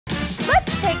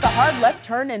take a hard left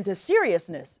turn into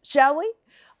seriousness, shall we?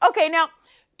 Okay, now,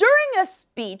 during a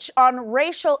speech on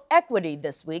racial equity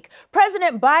this week,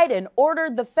 President Biden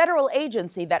ordered the federal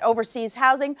agency that oversees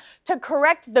housing to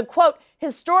correct the, quote,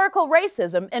 historical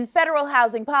racism in federal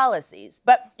housing policies.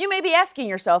 But you may be asking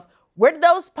yourself, where did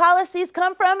those policies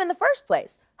come from in the first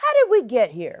place? How did we get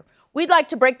here? We'd like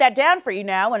to break that down for you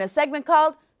now in a segment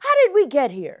called, How Did We Get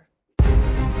Here?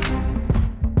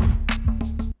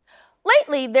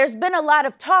 Lately, there's been a lot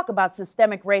of talk about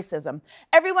systemic racism.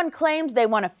 Everyone claims they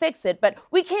want to fix it, but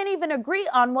we can't even agree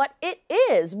on what it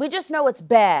is. We just know it's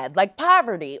bad, like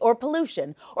poverty or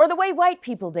pollution or the way white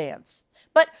people dance.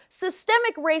 But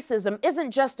systemic racism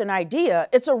isn't just an idea,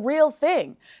 it's a real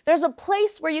thing. There's a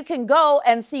place where you can go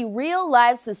and see real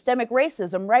live systemic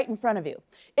racism right in front of you.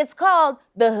 It's called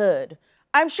the Hood.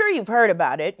 I'm sure you've heard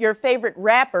about it. Your favorite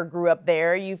rapper grew up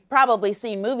there. You've probably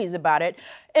seen movies about it.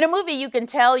 In a movie, you can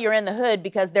tell you're in the hood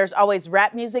because there's always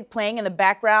rap music playing in the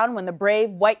background when the brave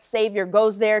white savior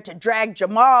goes there to drag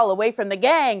Jamal away from the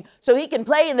gang so he can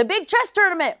play in the big chess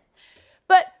tournament.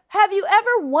 But have you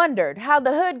ever wondered how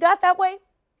the hood got that way?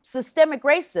 Systemic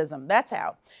racism, that's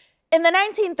how. In the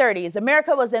 1930s,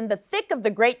 America was in the thick of the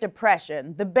Great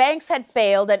Depression. The banks had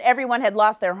failed and everyone had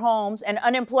lost their homes and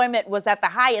unemployment was at the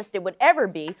highest it would ever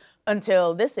be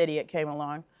until this idiot came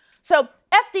along. So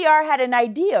FDR had an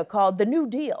idea called the New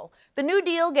Deal. The New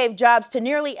Deal gave jobs to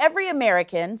nearly every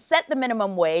American, set the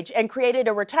minimum wage, and created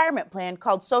a retirement plan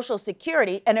called Social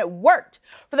Security, and it worked.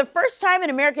 For the first time in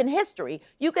American history,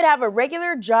 you could have a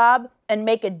regular job and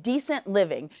make a decent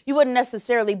living. You wouldn't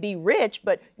necessarily be rich,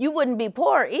 but you wouldn't be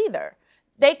poor either.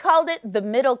 They called it the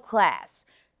middle class.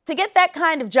 To get that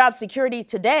kind of job security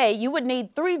today, you would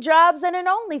need 3 jobs and an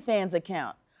OnlyFans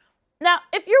account. Now,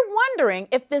 if you're wondering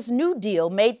if this New Deal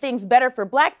made things better for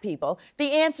black people,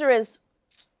 the answer is,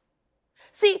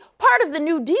 see, part of the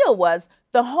New Deal was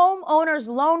the Homeowners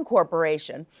Loan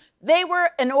Corporation. They were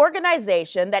an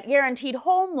organization that guaranteed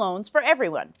home loans for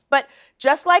everyone. But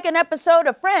just like an episode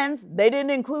of Friends, they didn't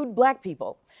include black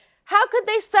people. How could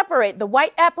they separate the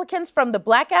white applicants from the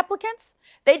black applicants?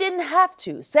 They didn't have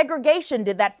to. Segregation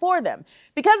did that for them.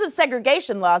 Because of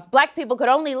segregation laws, black people could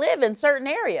only live in certain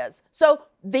areas. So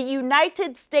the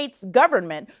United States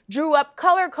government drew up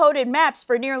color-coded maps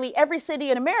for nearly every city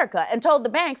in America and told the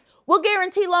banks, we'll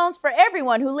guarantee loans for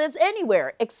everyone who lives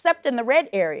anywhere except in the red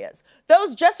areas.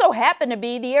 Those just so happen to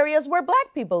be the areas where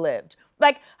black people lived.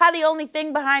 Like how the only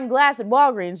thing behind glass at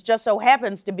Walgreens just so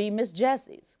happens to be Miss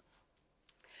Jessie's.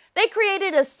 They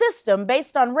created a system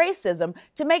based on racism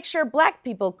to make sure black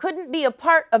people couldn't be a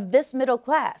part of this middle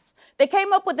class. They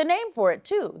came up with a name for it,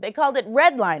 too. They called it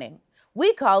redlining.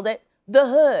 We called it the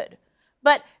Hood.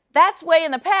 But that's way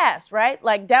in the past, right?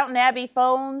 Like Downton Abbey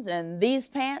phones and these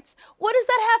pants. What does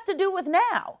that have to do with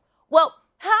now? Well,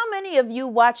 how many of you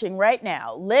watching right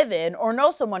now live in or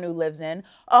know someone who lives in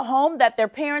a home that their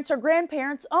parents or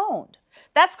grandparents owned?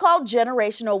 That's called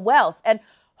generational wealth. And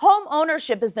home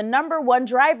ownership is the #1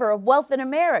 driver of wealth in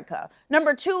America.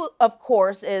 Number 2, of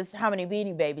course, is how many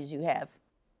Beanie Babies you have.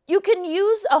 You can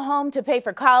use a home to pay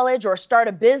for college or start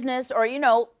a business or,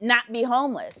 not be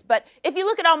homeless. But if you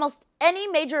look at almost any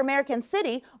major American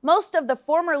city, most of the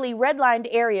formerly redlined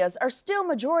areas are still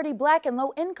majority black and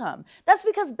low income. That's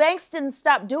because banks didn't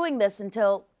stop doing this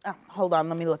until, hold on,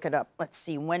 let me look it up. Let's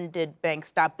see, when did banks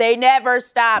stop? They never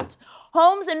stopped.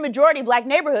 Homes in majority black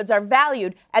neighborhoods are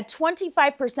valued at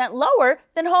 25% lower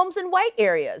than homes in white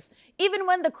areas, even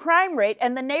when the crime rate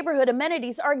and the neighborhood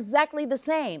amenities are exactly the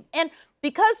same. And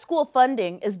because school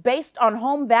funding is based on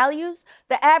home values,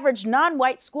 the average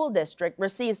non-white school district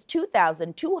receives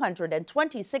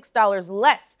 $2,226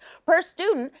 less per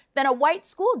student than a white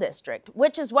school district,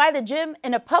 which is why the gym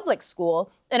in a public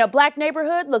school in a black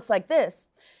neighborhood looks like this,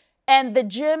 and the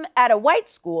gym at a white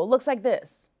school looks like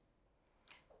this.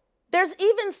 There's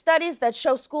even studies that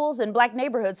show schools in black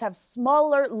neighborhoods have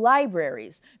smaller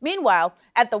libraries. Meanwhile,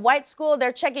 at the white school,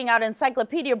 they're checking out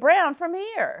Encyclopedia Brown from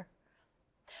here.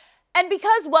 And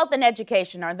because wealth and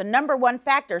education are the #1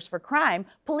 factors for crime,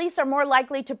 police are more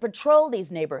likely to patrol these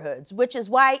neighborhoods, which is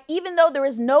why even though there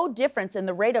is no difference in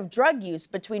the rate of drug use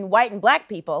between white and black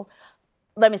people,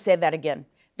 let me say that again,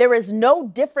 there is no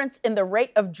difference in the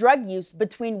rate of drug use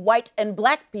between white and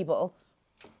black people,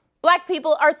 black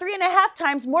people are 3.5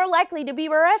 times more likely to be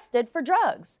arrested for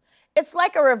drugs. It's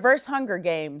like a reverse Hunger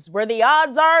Games, where the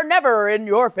odds are never in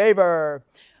your favor.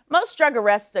 Most drug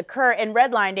arrests occur in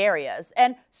redlined areas,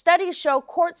 and studies show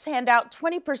courts hand out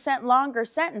 20% longer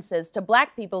sentences to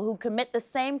black people who commit the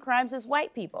same crimes as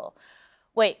white people.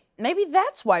 Wait, maybe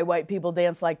that's why white people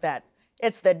dance like that.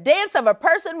 It's the dance of a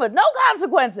person with no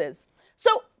consequences.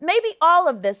 So maybe all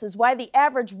of this is why the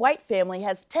average white family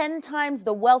has 10 times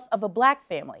the wealth of a black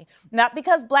family. Not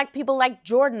because black people like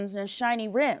Jordans and shiny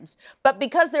rims, but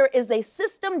because there is a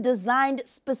system designed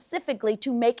specifically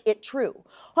to make it true.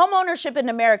 Homeownership in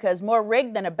America is more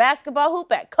rigged than a basketball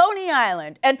hoop at Coney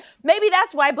Island. And maybe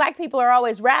that's why black people are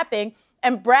always rapping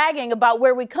and bragging about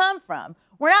where we come from.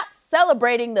 We're not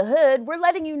celebrating the hood. We're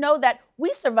letting you know that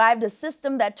we survived a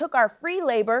system that took our free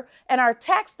labor and our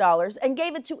tax dollars and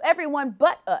gave it to everyone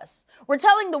but us. We're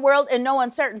telling the world in no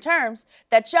uncertain terms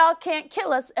that y'all can't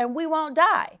kill us and we won't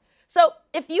die. So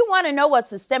if you want to know what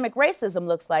systemic racism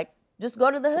looks like, just go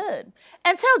to the hood.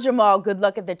 And tell Jamal good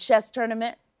luck at the chess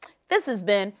tournament. This has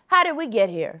been How Did We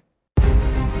Get Here?